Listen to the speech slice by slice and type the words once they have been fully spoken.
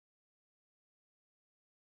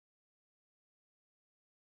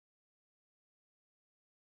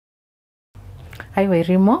Hi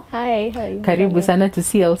Wairimu. Hi, how are you? Karibu sana to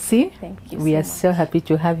CLC. Thank you. We are so happy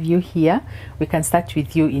to have you here. We can start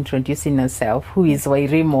with you introducing yourself. Who is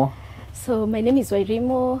Wairimu? So my name is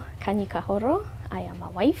Wairimu Kanyi Kahoro. I am a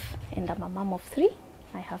wife and I'm a mom of 3.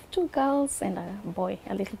 I have 2 girls and a boy,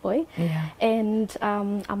 a little boy. Yeah. And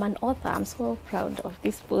I'm an author. I'm so proud of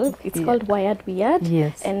this book. It's called Wired Weird.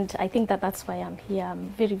 Yes. And I think that's why I'm here. I'm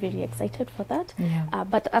very, very excited for that. Yeah.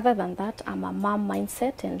 But other than that, I'm a mom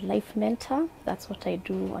mindset and life mentor. That's what I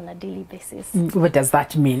do on a daily basis. What does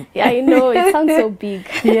that mean? Yeah, I know, it sounds so big.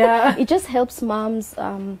 Yeah. It just helps moms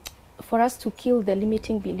for us to kill the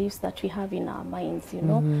limiting beliefs that we have in our minds, you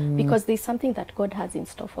know, because there's something that God has in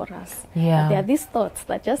store for us. Yeah. There are these thoughts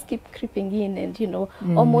that just keep creeping in and, you know,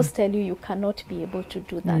 almost tell you cannot be able to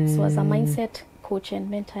do that. So as a mindset coach and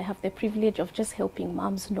mentor, I have the privilege of just helping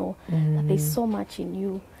moms know that there's so much in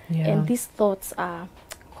you. Yeah. And these thoughts are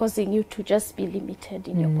causing you to just be limited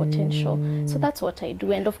in your potential. So that's what I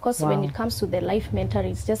do. And of course, when it comes to the life mentor,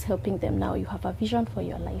 it's just helping them now. You have a vision for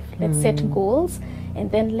your life. Let's set goals and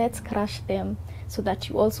then let's crush them so that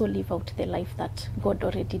you also live out the life that God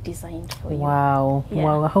already designed for you. Wow. Yeah.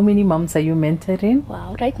 Wow. How many moms are you mentoring?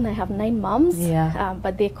 Wow. Right now I have 9 moms, Yeah.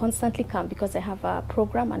 but they constantly come because I have a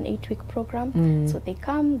program, an 8-week program. So they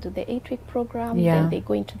come, do the 8-week program, then they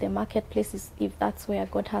go into the marketplaces if that's where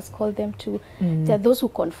God has called them to. There are those who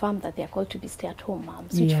confirm that they are called to be stay-at-home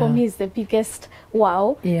moms, which for me is the biggest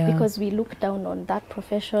wow, because we look down on that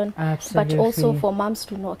profession. Absolutely. But also for moms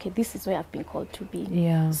to know, okay, this is where I've been called to be.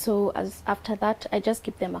 Yeah. So after that, I just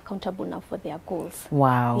keep them accountable now for their goals.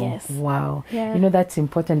 Wow. Yes. Wow. Yeah. You know, that's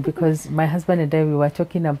important because my husband and I, we were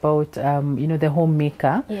talking about, you know, the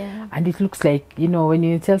homemaker. Yeah. And it looks like, you know, when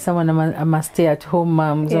you tell someone I'm a stay-at-home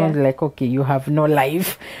mom, someone's like, okay, you have no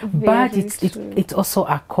life. But it's also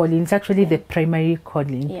a calling. It's actually the primary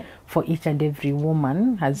calling for each and every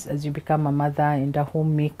woman as you become a mother and a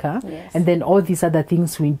homemaker. Yes. And then all these other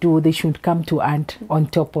things we do, they should come to add on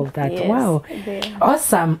top of that. Yes. Wow.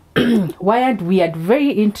 Awesome. Wired Weird,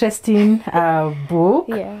 very interesting book.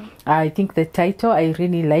 Yeah. I think the title, I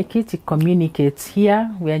really like it. It communicates here.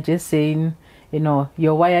 We are just saying, you know,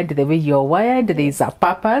 you're wired the way you're wired. There's a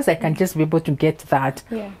purpose. I can just be able to get that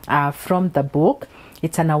from the book.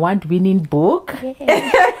 It's an award-winning book.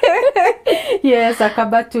 Yes,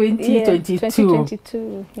 ACABA 2022.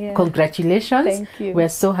 2022. Yeah. Congratulations. Thank you. We're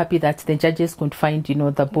so happy that the judges could find, you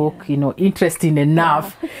know, the book, you know, interesting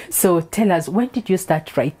enough. So tell us, when did you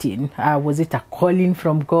start writing? Was it a calling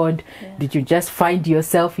from God? Did you just find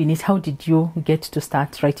yourself in it? How did you get to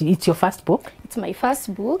start writing? It's your first book? It's my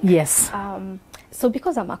first book. Yes. So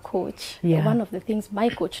because I'm a coach, one of the things my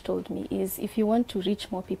coach told me is if you want to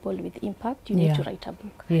reach more people with impact, you need to write a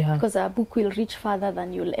book. Because a book will reach further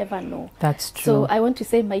than you'll ever know. That's true. So I want to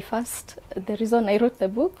say the reason I wrote the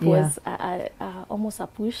book was almost a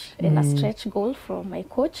push and a stretch goal from my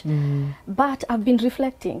coach. But I've been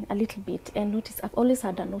reflecting a little bit and noticed I've always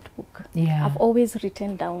had a notebook. I've always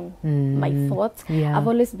written down my thoughts. I've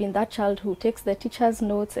always been that child who takes the teacher's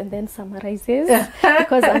notes and then summarizes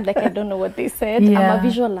because I'm like, I don't know what they said. I'm a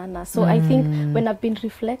visual learner. So I think when I've been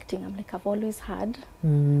reflecting, I'm like, I've always had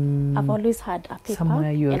a paper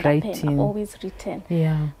somewhere you're and writing. a pen. I've always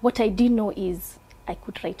written. What I didn't know is I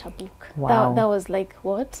could write a book. Wow. That was like,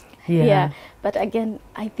 what? But again,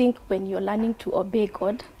 I think when you're learning to obey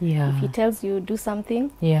God, if he tells you do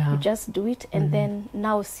something, you just do it. And then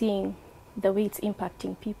now seeing the way it's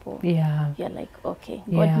impacting people, you're like, okay,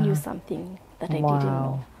 God knew something that I didn't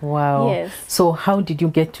know. Wow. Yes. So how did you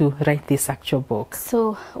get to write this actual book?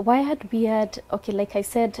 So Wired Weird, okay, like I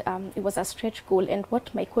said, it was a stretch goal. And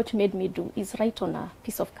what my coach made me do is write on a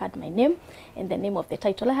piece of card my name and the name of the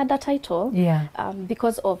title. I had a title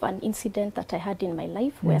because of an incident that I had in my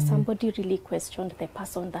life where somebody really questioned the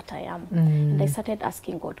person that I am. And I started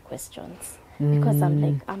asking God questions. Because I'm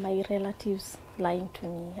like, are my relatives lying to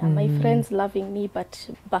me? Are my friends loving me but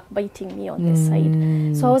backbiting me on the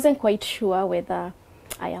side? So I wasn't quite sure whether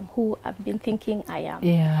I am who I've been thinking I am.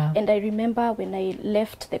 And I remember when I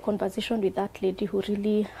left the conversation with that lady who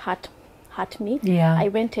really hurt me, I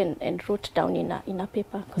went and wrote down in a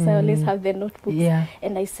paper because I always have the notebooks.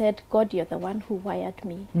 And I said, God, you're the one who wired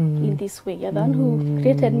me in this way. You're the one who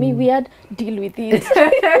created me weird, deal with it.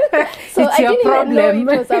 So it's I your didn't problem. even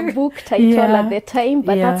know it was a book title at the time,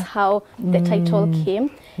 but that's how the title came.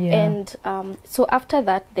 And so after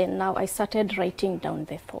that, then now I started writing down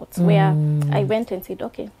the thoughts where I went and said,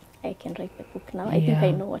 okay, I can write the book now. I think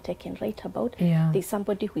I know what I can write about. There's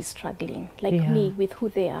somebody who is struggling, like me, with who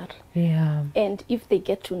they are. And if they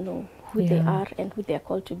get to know who they are and who they are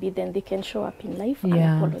called to be, then they can show up in life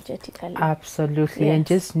unapologetically. Absolutely. And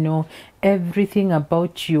just know everything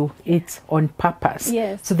about you, it's on purpose.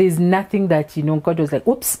 Yes. So there's nothing that, you know, God was like,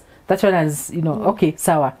 oops, that one has, you know, okay,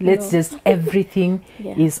 sawa, let's just, everything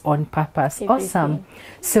is on purpose. Awesome.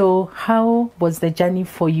 So how was the journey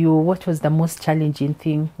for you? What was the most challenging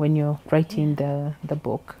thing when you're writing the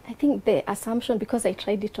book? I think the assumption, because I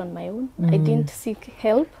tried it on my own, I didn't seek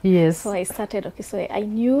help. Yes. So I started, so I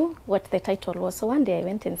knew what the title was. So one day I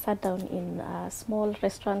went and sat down in a small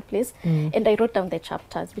restaurant place and I wrote down the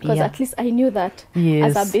chapters, because at least I knew that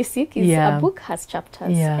as a basic is a book has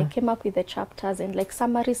chapters. I came up with the chapters and like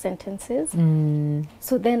summary sentences.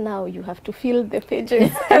 So then now you have to fill the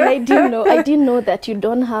pages. And I didn't know that you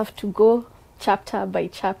don't have to go chapter by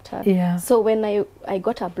chapter. So when I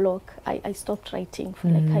got a block, I stopped writing for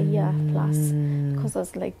like a year plus, because I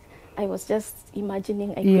was like, I was just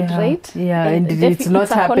imagining I could write. And it's not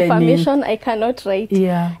happening. Confirmation I cannot write.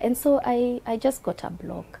 And so I just got a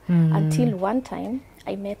block until one time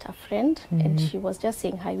I met a friend and she was just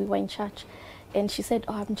saying hi. We were in church. And she said,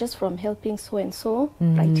 oh, I'm just from helping so-and-so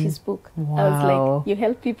write his book. I was like, you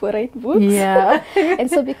help people write books? And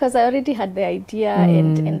so because I already had the idea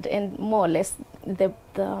and more or less the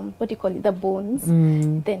what do you call it, the bones,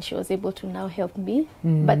 then she was able to now help me.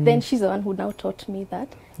 But then she's the one who now taught me that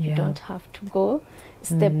you don't have to go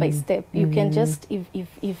step by step. You can just,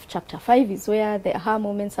 if chapter 5 is where the aha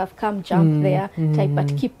moments have come, jump there, type,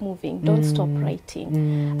 but keep moving. Don't stop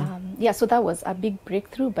writing. So that was a big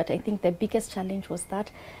breakthrough, but I think the biggest challenge was that.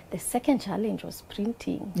 The second challenge was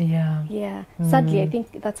printing. Sadly, I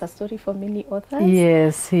think that's a story for many authors.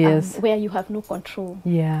 Yes. Where you have no control.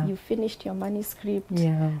 You finished your manuscript.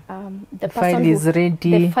 The file is ready.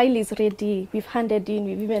 The file is ready. We've handed in.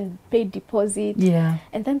 We've even paid deposit.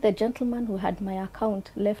 And then the gentleman who had my account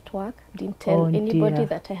left work, didn't tell anybody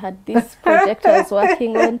that I had this project I was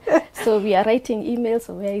working on. So we are writing emails.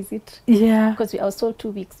 So where is it? Because I was told 2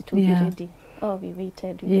 weeks it will be ready. Oh, we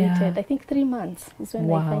waited. I think 3 months is when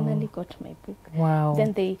I finally got my book.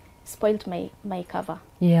 Then they spoiled my cover.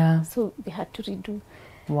 So we had to redo.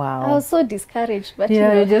 I was so discouraged, but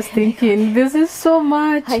you're just thinking, this is so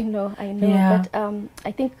much. I know. But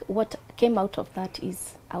I think what came out of that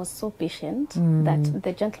is I was so patient that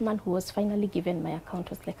the gentleman who was finally given my account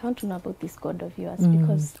was like, I want to know about this God of yours,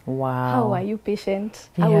 because how are you patient?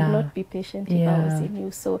 I would not be patient if I was in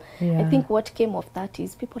you. So I think what came of that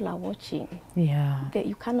is people are watching.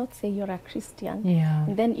 You cannot say you're a Christian.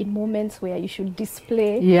 And then in moments where you should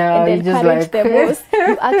display and encourage the most,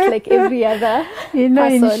 you act like every other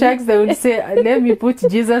person. In Sharks they will say, let me put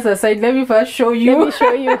Jesus aside. Let me first show you. Let me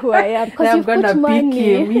show you who I am. Because you've put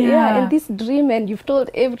money. And this dream, and you've told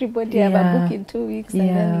everybody I have a book in 2 weeks, and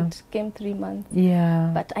then it came 3 months.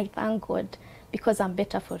 But I thank God because I'm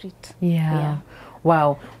better for it.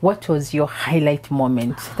 Wow. What was your highlight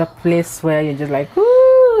moment? The place where you're just like,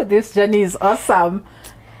 ooh, this journey is awesome.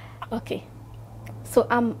 Okay. So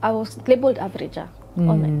I was labeled averager.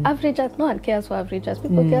 Averages, no one cares for averages.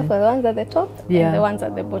 People care for the ones at the top and the ones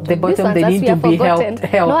at the bottom. The bottom, they need to be helped.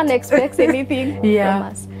 No one expects anything from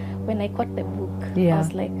us. When I got the book, I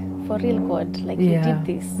was like, for real, God, like you did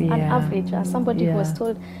this. An average, somebody who was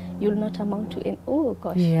told you'll not amount to any. Oh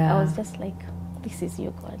gosh, I was just like, this is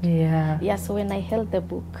you, God. So when I held the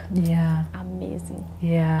book, amazing.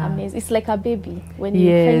 Amazing. It's like a baby when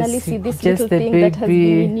you finally see this little thing that has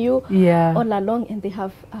been in you all along, and they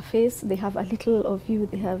have a face, they have a little of you.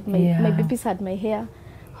 They have my babies had my hair.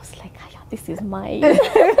 I was like, this is mine.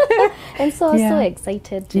 And so I was so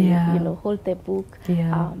excited to hold the book,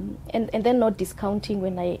 and then not discounting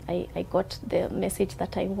when I got the message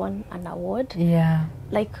that I won an award.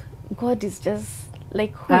 Like God is just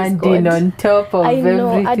like, who is God? On top of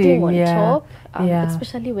everything. Adding on top,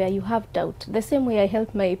 especially where you have doubt. The same way I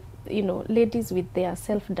helped my ladies with their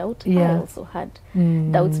self-doubt, I also had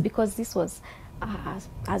doubts, because this was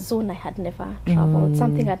a zone I had never traveled,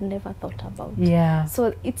 something I'd never thought about.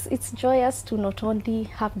 So it's joyous to not only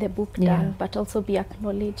have the book done, but also be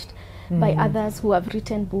acknowledged by others who have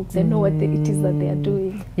written books and know what it is that they are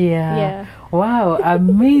doing. Wow,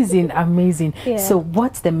 amazing. So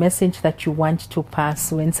what's the message that you want to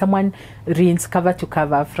pass when someone reads cover to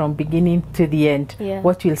cover from beginning to the end?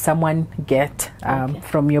 What will someone get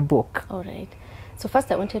from your book? All right. So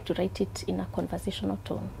first I wanted to write it in a conversational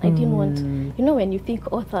tone. I didn't want, when you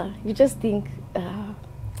think author, you just think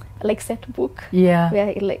like set book.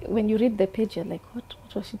 Where like when you read the page, you're like, what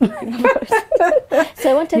was she talking about?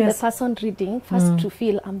 So I wanted the person reading first to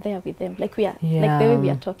feel I'm there with them, like we are, like the way we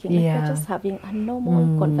are talking, like we're just having a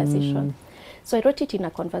normal conversation. So I wrote it in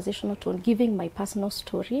a conversational tone, giving my personal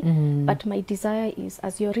story. But my desire is,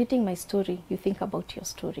 as you're reading my story, you think about your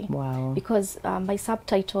story. Wow. Because my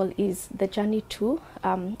subtitle is The Journey to,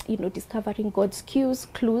 discovering God's cues,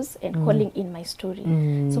 clues, and calling in my story.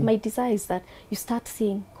 So my desire is that you start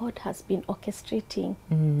seeing God has been orchestrating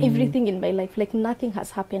everything in my life. Like nothing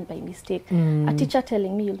has happened by mistake. A teacher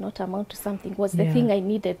telling me you'll not amount to something was the thing I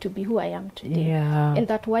needed to be who I am today. And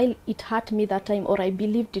that while it hurt me that time, or I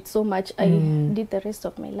believed it so much, I did the rest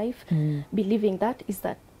of my life believing that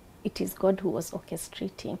it is God who was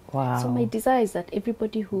orchestrating. Wow. So my desire is that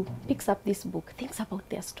everybody who picks up this book thinks about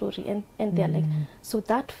their story, and they're like, so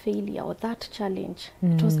that failure or that challenge,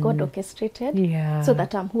 it was God orchestrated so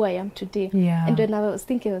that I'm who I am today. And when I was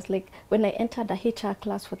thinking, I was like, when I entered a HR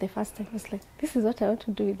class for the first time, I was like, this is what I want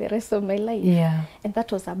to do with the rest of my life. And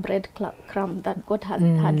that was a breadcrumb that God had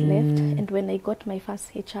left. And when I got my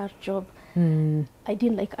first HR job, I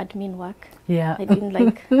didn't like admin work. I didn't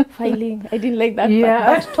like filing. I didn't like that.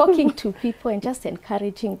 But talking to people and just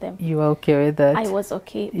encouraging them. You were okay with that? I was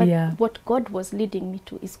okay. But what God was leading me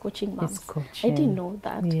to is coaching moms. I didn't know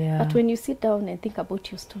that. But when you sit down and think about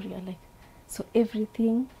your story, you're like, so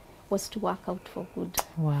everything was to work out for good.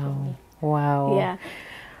 Wow. For me. Wow. Yeah.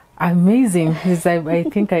 Amazing. I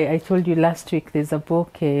think I told you last week there's a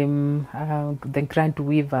book, The Grand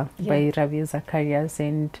Weaver by Ravi Zacharias,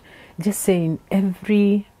 and just saying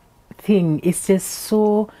everything is just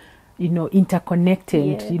so,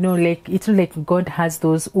 interconnected. Like it's like God has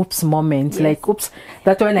those oops moments, like oops,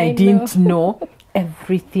 that one I didn't know.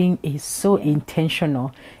 Everything is so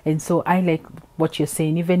intentional. And so I like what you're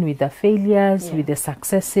saying, even with the failures, with the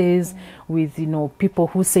successes, with people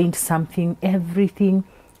who said something, everything.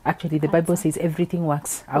 Actually, the Bible says everything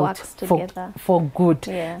works out for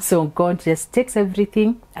good. So God just takes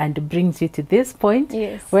everything and brings you to this point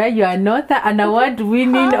where you are an author, an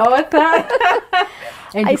award-winning author.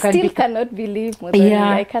 And I still cannot believe, Muthoni.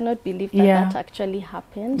 I cannot believe that actually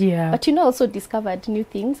happened. But also discovered new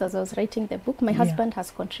things as I was writing the book. My husband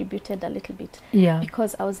has contributed a little bit.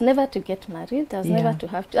 Because I was never to get married. I was never to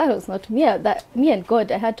have to. I was not me. Me and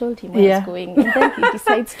God, I had told him where I was going. And then he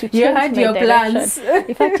decides to change my direction. Plans.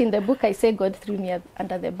 In fact, in the book, I say God threw me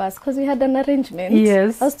under the bus because we had an arrangement.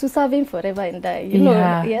 I was to serve him forever and die.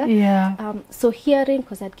 So hearing,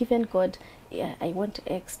 because I'd given God, I want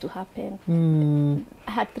X to happen.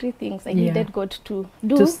 I had 3 things I needed God to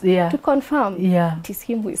do to confirm it is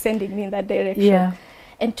him who is sending me in that direction.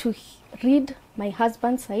 And to read my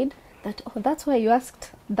husband's side, that that's why you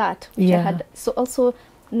asked that, which I had. So also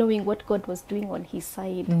knowing what God was doing on his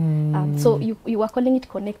side. So you were calling it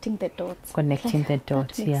connecting the dots. Connecting the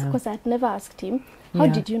dots, because I had never asked him, how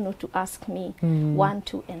did you know to ask me 1,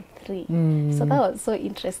 2, and 3? So that was so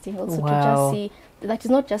interesting also to just see that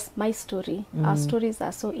is not just my story. Our stories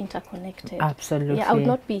are so interconnected. Absolutely. I would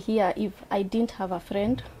not be here if I didn't have a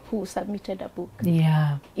friend who submitted a book.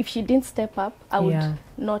 If she didn't step up, I would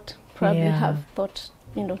not probably have thought,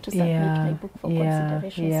 to submit my book for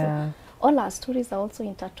consideration. So all our stories are also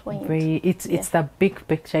intertwined. It's the big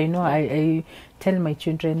picture. I tell my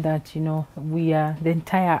children that we are the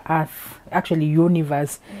entire earth, actually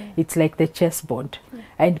universe. It's like the chessboard,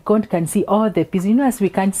 and God can see all the pieces. As we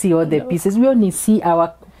can't see all the pieces, we only see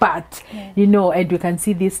our part. And we can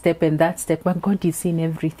see this step and that step, but God is seeing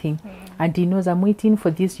everything. And he knows I'm waiting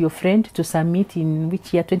for this your friend to submit in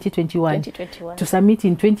which year? 2021. To submit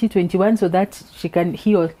in 2021 so that she can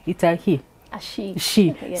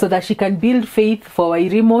she so that she can build faith for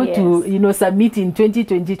Wairimu to submit in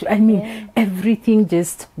 2022. I mean everything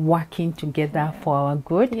just working together for our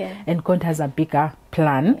good. And God has a bigger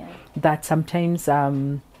plan that sometimes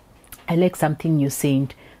I like something you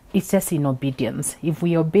said. It's just in obedience. If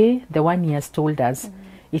we obey the one he has told us,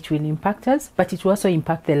 it will impact us, but it will also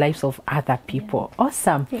impact the lives of other people.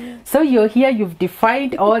 Awesome. So you're here, you've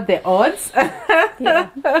defied all the odds. The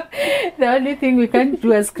only thing we can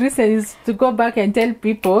do as Christians is to go back and tell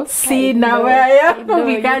people, see now where I am.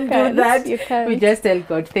 We can't do that. We just tell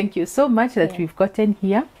God, thank you so much that we've gotten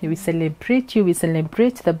here. We celebrate you, we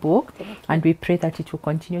celebrate the book, and we pray that it will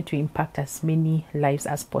continue to impact as many lives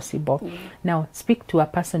as possible. Now, speak to a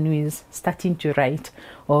person who is starting to write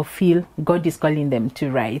or feel God is calling them to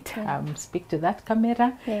write. Speak to that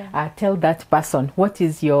camera. Tell that person what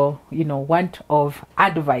is your want of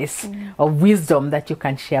advice or wisdom that you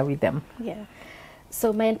can share with them.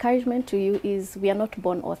 So my encouragement to you is we are not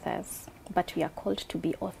born authors, but we are called to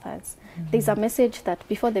be authors. There's a message that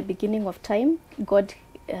before the beginning of time God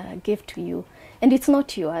gave to you, and it's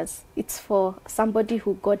not yours. It's for somebody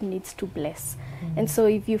who God needs to bless. And so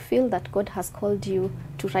if you feel that God has called you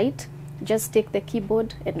to write, just take the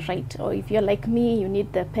keyboard and write. Or if you're like me, you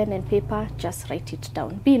need the pen and paper, just write it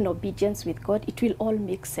down. Be in obedience with God. It will all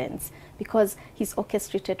make sense because he's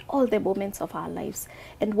orchestrated all the moments of our lives.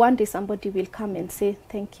 And one day somebody will come and say,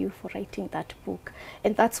 thank you for writing that book.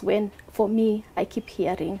 And that's when, for me, I keep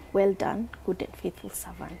hearing, well done, good and faithful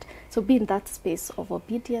servant. So be in that space of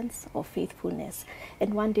obedience, of faithfulness.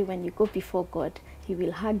 And one day when you go before God, he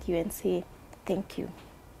will hug you and say, thank you,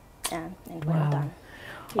 and well done.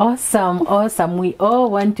 Yeah. Awesome, awesome. We all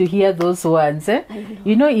want to hear those words.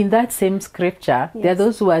 You know, in that same scripture, there are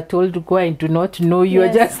those who are told to go and do not know.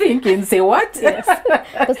 You're just thinking, say what? Yes,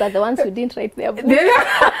 those are the ones who didn't write their book.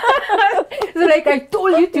 So like I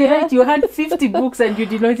told you to write, you had 50 books and you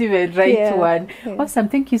did not even write one. Awesome.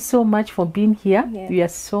 Thank you so much for being here. We are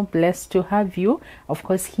so blessed to have you, of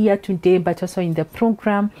course, here today, but also in the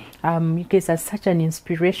program. You guys are such an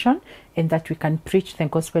inspiration, and that we can preach the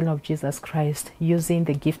gospel of Jesus Christ using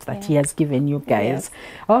the gift that he has given you guys.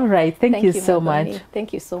 All right. Thank you so much.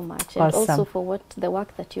 Thank you so much. And also for the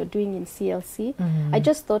work that you're doing in CLC. I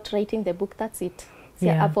just thought writing the book, that's it.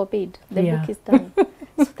 I've obeyed. The book is done.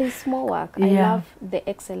 So there's more work. I love the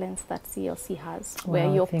excellence that CLC has,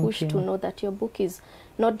 where you're pushed to know that your book is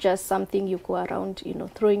not just something you go around, you know,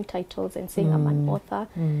 throwing titles and saying I'm an author.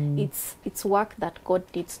 It's work that God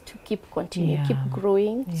needs to keep keep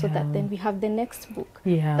growing, so that then we have the next book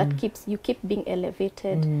that you keep being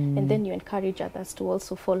elevated, and then you encourage others to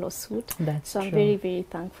also follow suit. So I'm very, very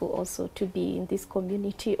thankful also to be in this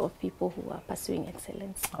community of people who are pursuing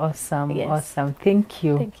excellence. Awesome, awesome. Thank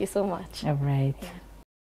you. Thank you so much. All right.